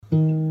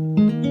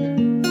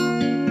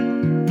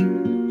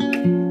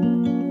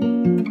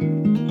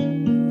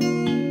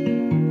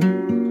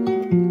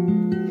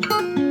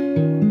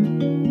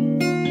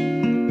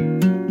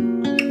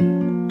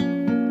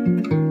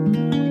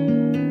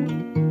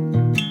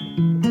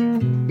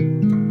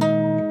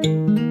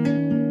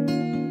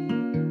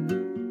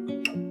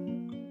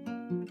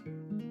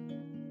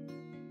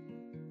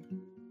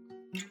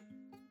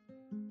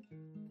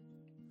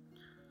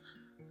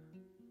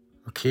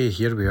Okay,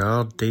 here we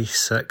are, day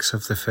 6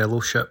 of the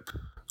fellowship.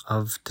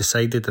 I've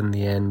decided in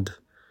the end,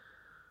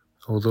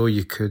 although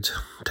you could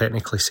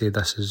technically say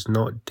this is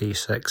not day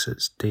 6,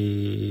 it's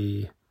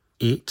day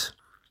 8.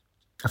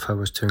 If I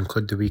was to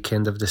include the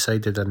weekend, I've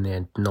decided in the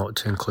end not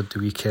to include the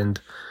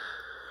weekend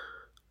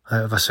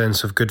out of a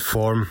sense of good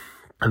form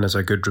and as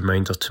a good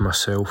reminder to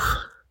myself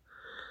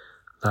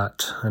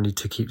that I need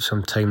to keep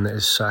some time that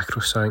is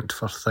sacrosanct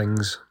for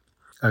things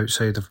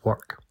outside of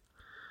work.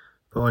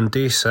 But on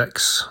day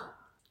 6,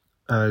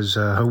 as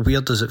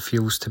weird as it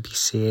feels to be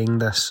saying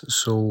this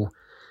so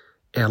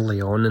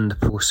early on in the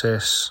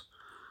process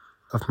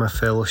of my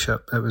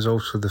fellowship, it was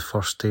also the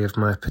first day of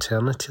my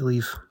paternity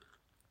leave.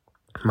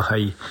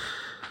 My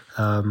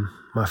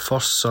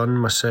first son,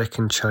 my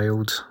second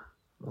child,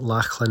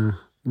 Lachlan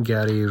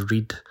Gary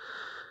Reid,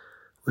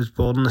 was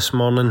born this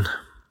morning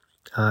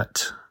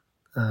at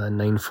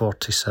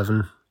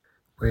 9:47,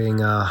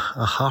 weighing a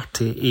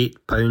hearty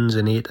 8 pounds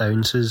and 8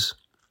 ounces.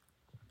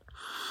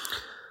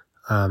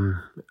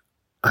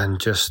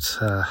 And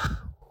just,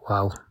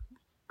 wow.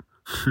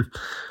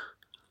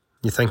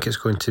 You think it's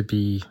going to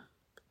be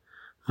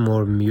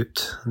more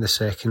mute the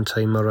second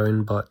time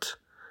around, but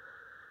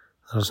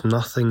there's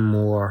nothing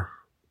more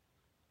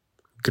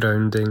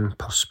grounding,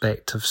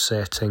 perspective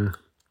setting,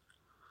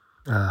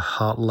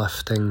 heart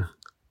lifting,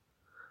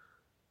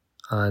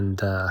 and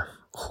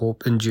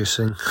hope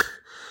inducing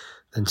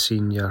than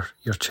seeing your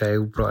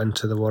child brought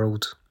into the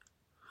world.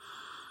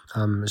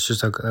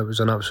 It was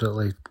an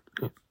absolutely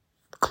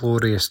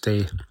glorious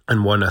day,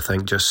 and one I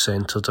think just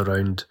centred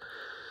around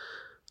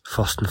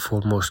first and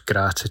foremost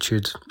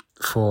gratitude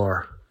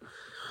for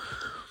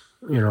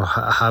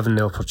having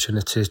the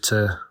opportunity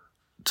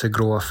to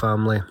grow a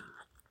family,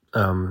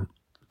 to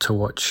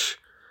watch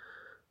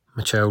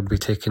my child be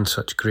taken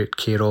such great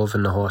care of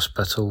in the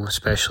hospital,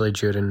 especially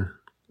during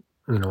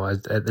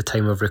at the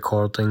time of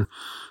recording,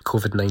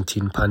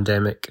 COVID-19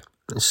 pandemic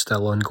is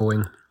still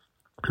ongoing,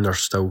 and there's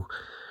still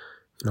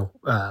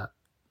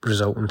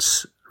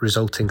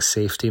resulting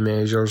safety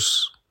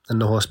measures in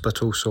the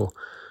hospital, so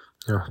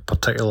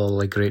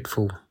particularly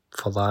grateful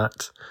for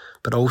that,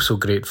 but also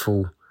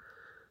grateful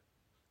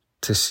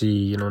to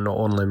see not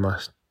only my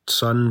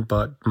son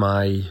but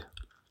my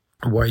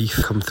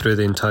wife come through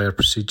the entire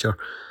procedure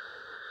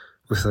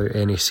without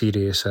any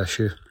serious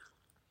issue.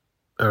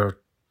 Our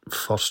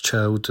first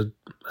child,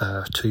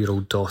 a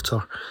 2-year-old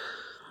daughter,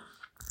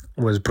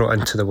 was brought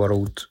into the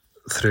world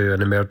through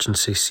an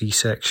emergency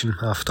C-section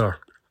after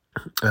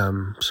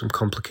some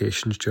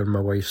complications during my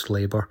wife's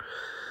labour.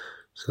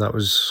 So that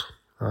was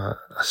a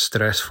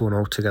stressful and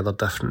altogether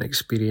different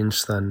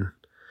experience than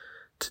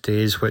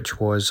today's, which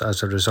was,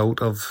 as a result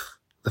of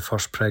the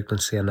first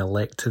pregnancy, an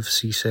elective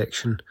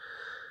C-section,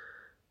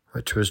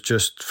 which was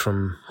just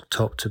from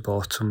top to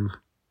bottom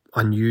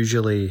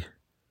unusually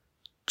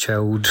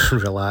chilled,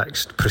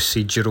 relaxed,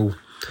 procedural,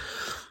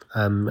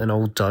 and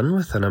all done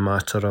within a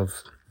matter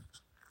of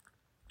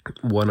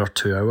 1 or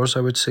 2 hours, I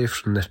would say,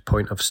 from the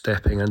point of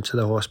stepping into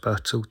the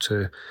hospital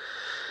to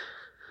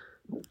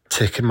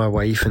taking my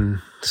wife and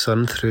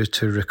son through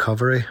to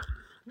recovery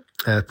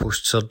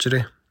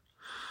post-surgery.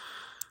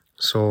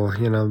 So,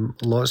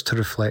 lots to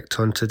reflect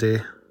on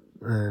today.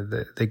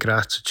 The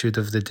gratitude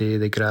of the day,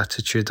 the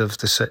gratitude of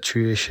the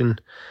situation,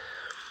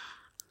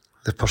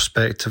 the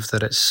perspective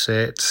that it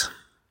set,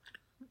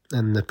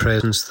 and the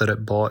presence that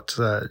it brought.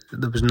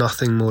 There was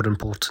nothing more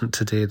important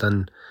today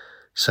than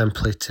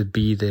simply to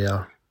be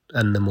there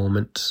in the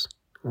moment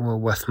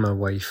with my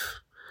wife,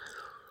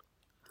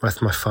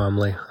 with my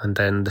family. And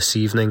then this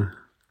evening,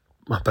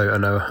 about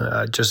an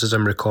hour, just as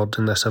I'm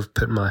recording this, I've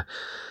put my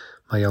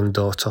young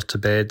daughter to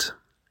bed,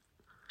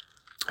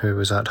 who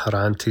was at her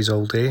auntie's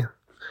all day.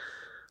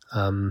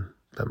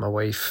 But my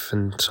wife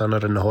and son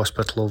are in the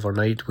hospital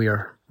overnight.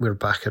 We're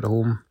back at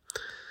home.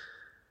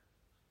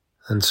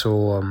 And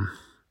so,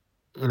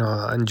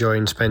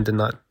 enjoying spending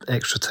that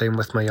extra time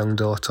with my young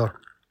daughter.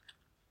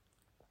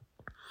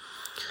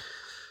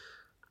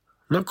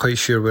 Not quite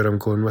sure where I'm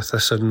going with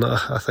this.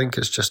 I think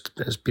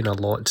it's been a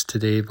lot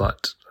today,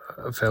 but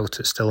I felt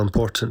it's still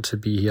important to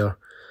be here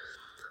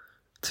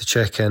to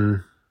check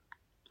in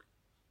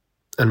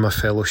my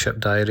fellowship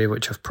diary,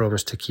 which I've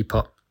promised to keep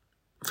up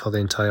for the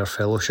entire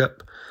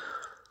fellowship,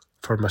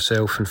 for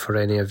myself and for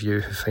any of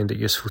you who find it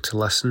useful to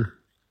listen.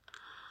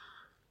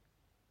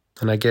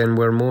 And again,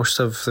 where most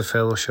of the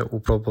fellowship will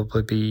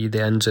probably be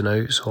the ins and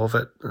outs of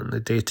it and the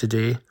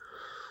day-to-day,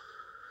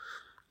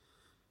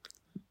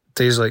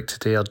 days like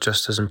today are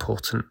just as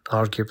important,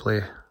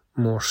 arguably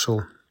more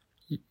so.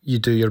 You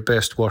do your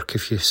best work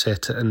if you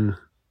set it in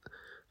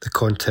the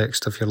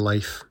context of your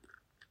life,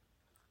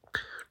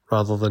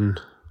 rather than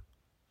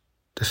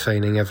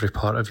defining every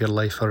part of your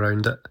life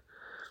around it.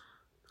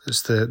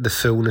 It's the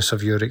fullness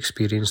of your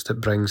experience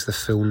that brings the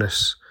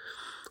fullness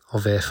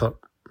of effort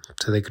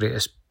to the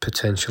greatest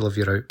potential of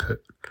your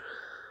output.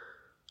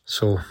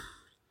 So,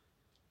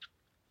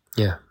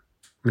 yeah,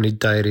 we need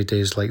diary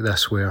days like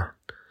this where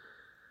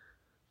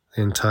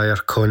the entire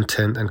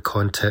content and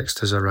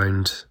context is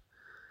around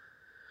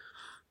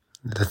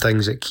the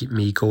things that keep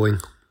me going,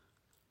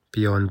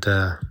 beyond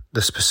the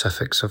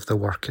specifics of the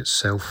work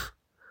itself.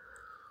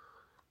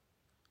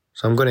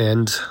 So I'm going to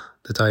end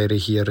the diary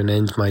here and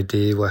end my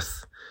day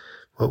with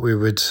what we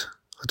would,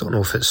 I don't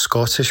know if it's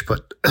Scottish,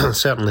 but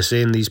certainly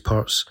say in these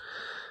parts,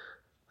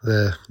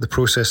 the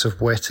process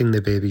of wetting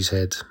the baby's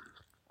head.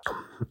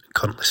 I'm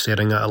currently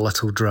staring at a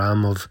little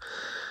dram of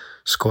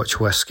Scotch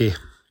whisky,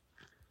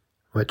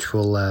 which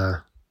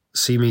will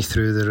see me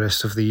through the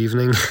rest of the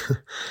evening.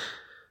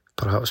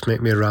 Perhaps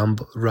make me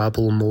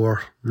rabble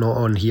more, not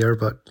on here,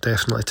 but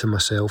definitely to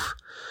myself.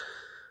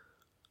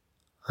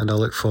 And I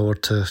look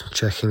forward to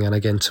checking in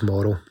again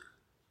tomorrow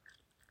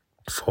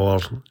for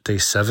day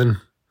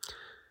 7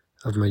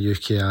 of my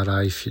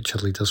UKRI Future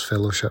Leaders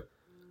Fellowship.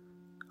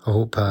 I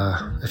hope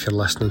if you're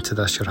listening to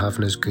this, you're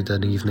having as good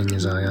an evening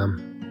as I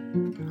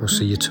am. I'll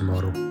see you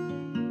tomorrow.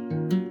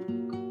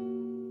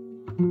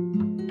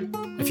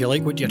 If you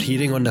like what you're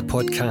hearing on the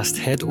podcast,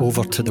 head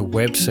over to the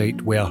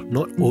website where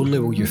not only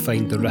will you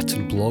find the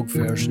written blog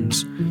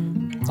versions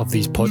of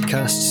these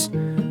podcasts,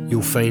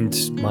 you'll find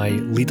my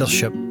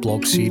leadership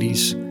blog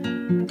series,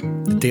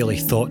 the daily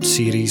thought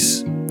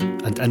series,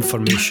 and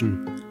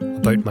information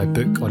about my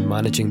book on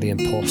managing the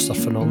imposter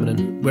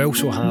phenomenon. We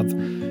also have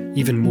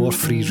even more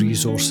free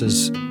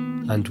resources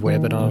and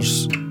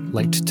webinars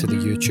linked to the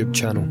YouTube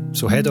channel.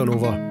 So head on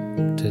over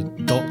to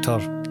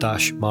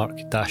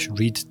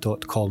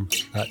dr-mark-reid.com.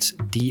 That's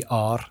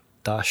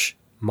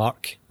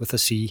dr-mark with a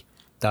C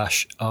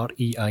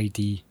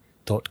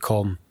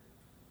 -reid.com.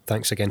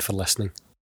 Thanks again for listening.